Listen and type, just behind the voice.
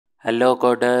Hello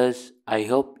coders, I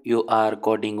hope you are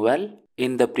coding well.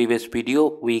 In the previous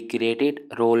video, we created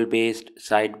role-based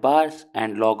sidebars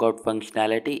and logout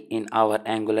functionality in our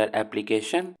Angular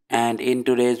application. And in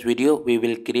today's video, we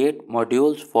will create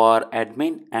modules for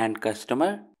admin and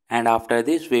customer. And after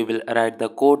this, we will write the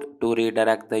code to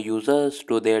redirect the users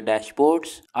to their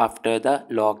dashboards after the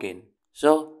login.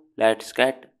 So let's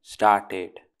get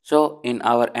started. So in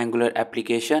our Angular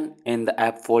application, in the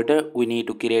app folder, we need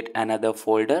to create another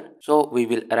folder. So we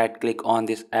will right click on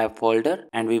this app folder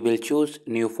and we will choose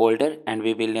new folder and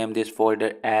we will name this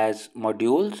folder as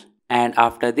modules. And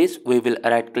after this, we will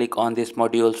right click on this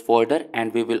modules folder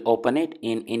and we will open it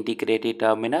in integrated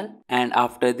terminal. And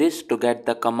after this, to get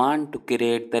the command to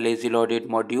create the lazy loaded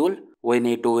module, we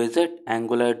need to visit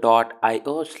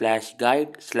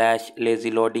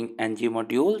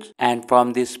angular.io/guide/lazyloading-ng-modules, and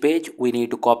from this page we need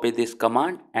to copy this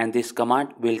command, and this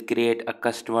command will create a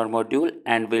customer module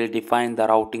and will define the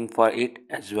routing for it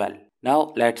as well.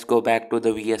 Now let's go back to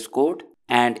the VS Code,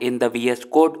 and in the VS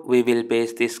Code we will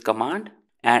paste this command.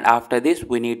 And after this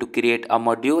we need to create a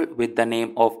module with the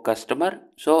name of customer.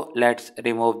 So let's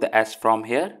remove the S from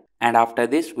here, and after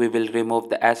this we will remove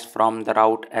the S from the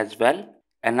route as well.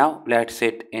 And now let's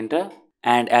hit enter,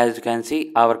 and as you can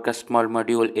see our customer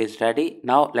module is ready.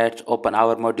 Now let's open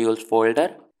our modules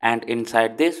folder, and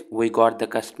inside this we got the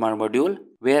customer module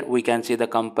where we can see the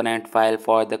component file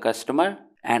for the customer.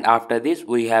 And after this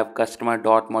we have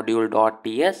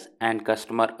customer.module.ts and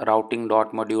customer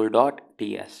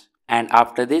routing.module.ts. And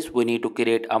after this we need to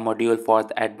create a module for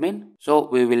the admin, so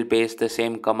we will paste the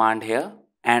same command here.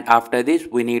 And after this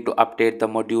we need to update the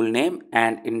module name,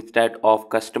 and instead of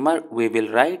customer we will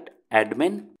write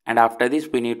admin. And after this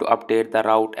we need to update the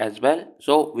route as well,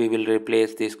 so we will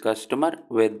replace this customer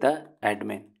with the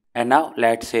admin. And now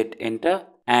let's hit enter,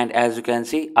 and as you can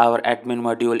see our admin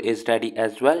module is ready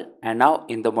as well. And now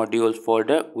in the modules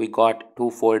folder we got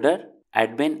two folders,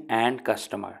 admin and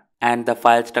customer, and the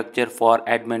file structure for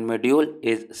admin module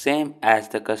is same as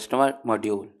the customer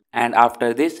module. And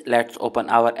after this let's open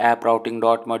our app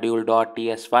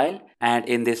routing.module.ts file, and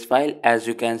in this file as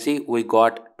you can see we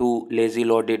got two lazy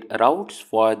loaded routes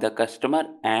for the customer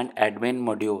and admin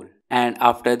module. And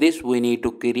after this we need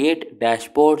to create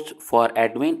dashboards for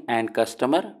admin and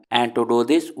customer, and to do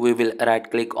this we will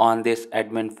right click on this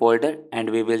admin folder and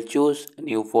we will choose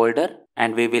new folder,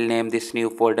 and we will name this new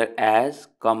folder as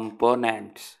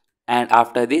components. And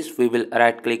after this we will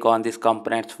right click on this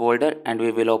components folder and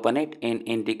we will open it in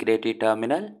integrated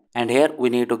terminal. And here we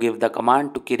need to give the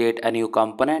command to create a new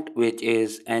component, which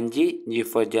is g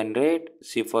for generate,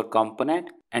 c for component,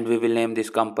 and we will name this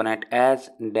component as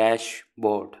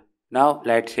dashboard. Now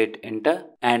let's hit enter,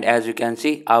 and as you can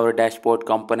see our dashboard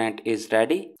component is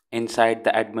ready inside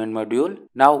the admin module.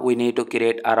 Now we need to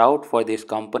create a route for this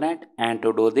component, and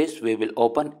to do this we will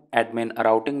open admin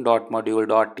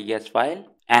routing.module.ts file.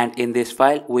 And in this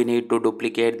file we need to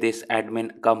duplicate this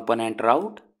admin component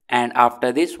route, and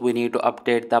after this we need to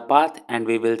update the path and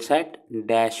we will set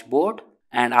dashboard.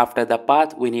 And after the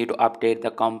path we need to update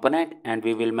the component and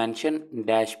we will mention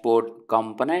dashboard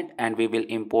component, and we will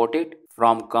import it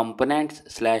from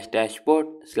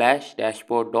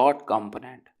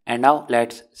components/dashboard/dashboard.component. And now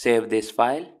let's save this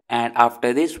file. And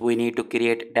after this we need to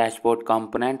create dashboard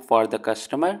component for the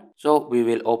customer, so we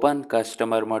will open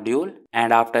customer module,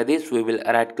 and after this we will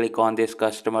right click on this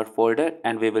customer folder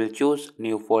and we will choose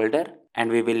new folder,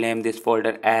 and we will name this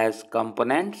folder as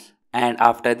components. And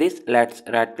after this let's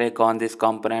right click on this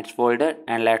components folder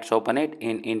and let's open it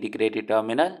in integrated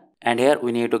terminal. And here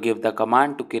we need to give the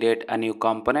command to create a new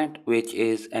component, which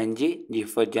is g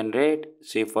for generate,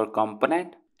 c for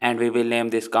component, and we will name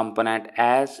this component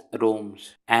as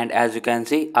rooms. And as you can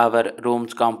see our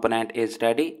rooms component is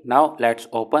ready. Now let's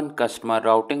open customer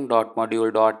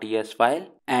routing.module.ts file,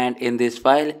 and in this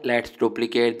file let's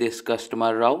duplicate this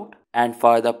customer route, and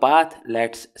for the path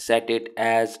let's set it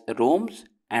as rooms.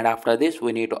 And after this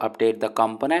we need to update the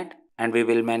component and we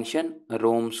will mention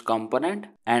rooms component.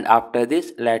 And after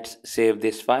this let's save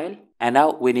this file. And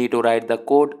now we need to write the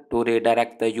code to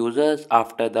redirect the users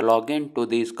after the login to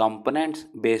these components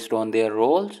based on their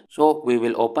roles. So we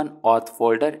will open auth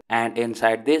folder, and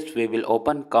inside this we will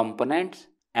open components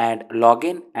and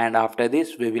login, and after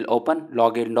this we will open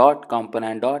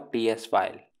login.component.ts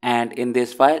file. And in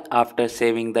this file, after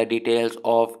saving the details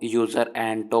of user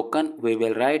and token, we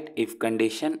will write if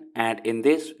condition, and in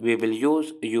this we will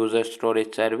use user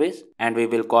storage service, and we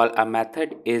will call a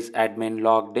method is admin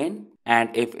logged in,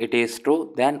 and if it is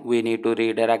true then we need to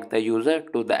redirect the user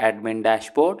to the admin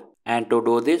dashboard. And to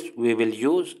do this we will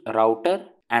use router,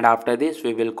 and after this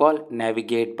we will call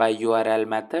navigate by URL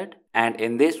method, and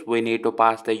in this we need to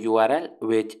pass the URL,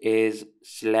 which is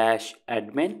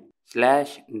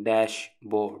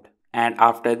 /admin/dashboard. And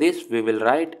after this we will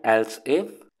write else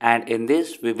if, and in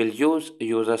this we will use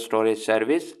user storage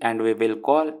service and we will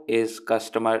call is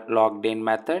customer logged in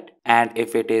method, and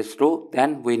if it is true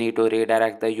then we need to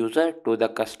redirect the user to the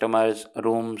customer's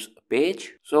rooms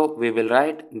page. So we will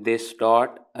write this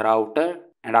dot router,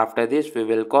 and after this we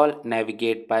will call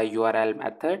navigate by URL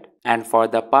method, and for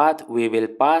the path we will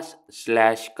pass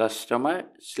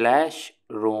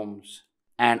 /customer/rooms.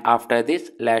 And after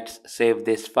this let's save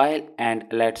this file and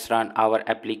let's run our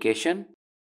application.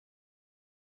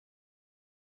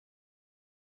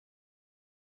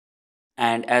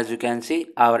 And as you can see,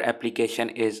 our application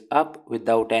is up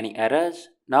without any errors.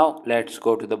 Now let's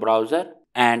go to the browser,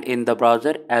 and in the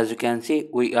browser as you can see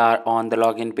we are on the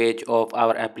login page of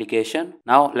our application.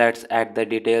 Now let's add the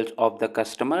details of the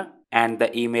customer, and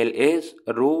the email is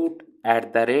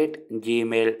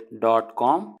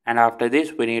root@gmail.com, and after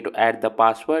this we need to add the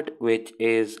password, which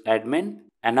is admin.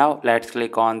 And now let's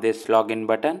click on this login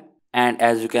button, and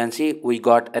as you can see we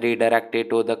got redirected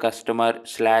to the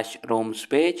customer/rooms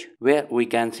page where we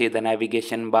can see the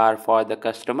navigation bar for the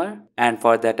customer, and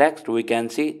for the text we can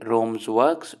see rooms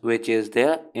works, which is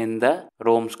there in the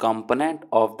rooms component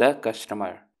of the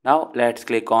customer. Now let's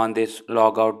click on this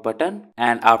logout button,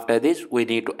 and after this we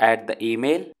need to add the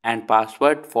email and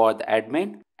password for the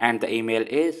admin, and the email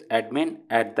is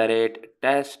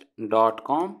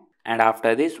admin@test.com, and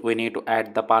after this we need to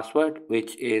add the password,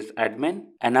 which is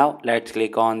admin. And now let's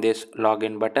click on this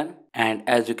login button, and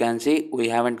as you can see we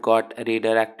haven't got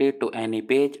redirected to any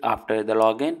page after the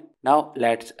login. Now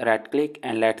let's right click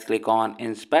and let's click on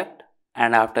inspect,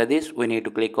 and after this we need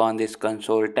to click on this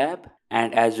console tab,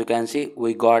 and as you can see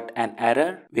we got an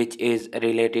error which is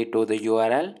related to the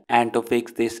URL. And to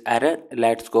fix this error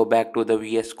let's go back to the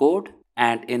VS Code,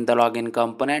 and in the login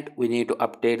component we need to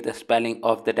update the spelling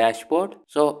of the dashboard.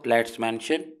 So let's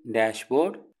mention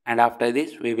dashboard, and after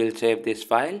this we will save this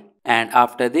file, and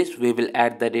after this we will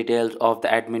add the details of the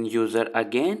admin user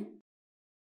again.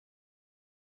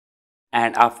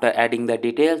 And after adding the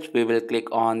details we will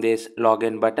click on this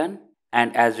login button,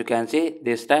 and as you can see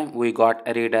this time we got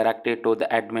redirected to the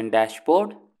admin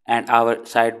dashboard, and our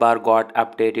sidebar got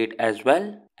updated as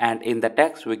well. And in the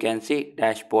text we can see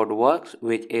dashboard works,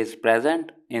 which is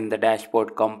present in the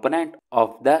dashboard component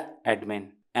of the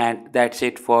admin. And that's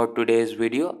it for today's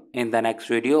video. In the next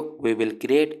video we will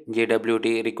create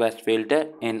JWT request filter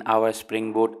in our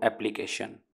Spring Boot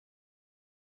application.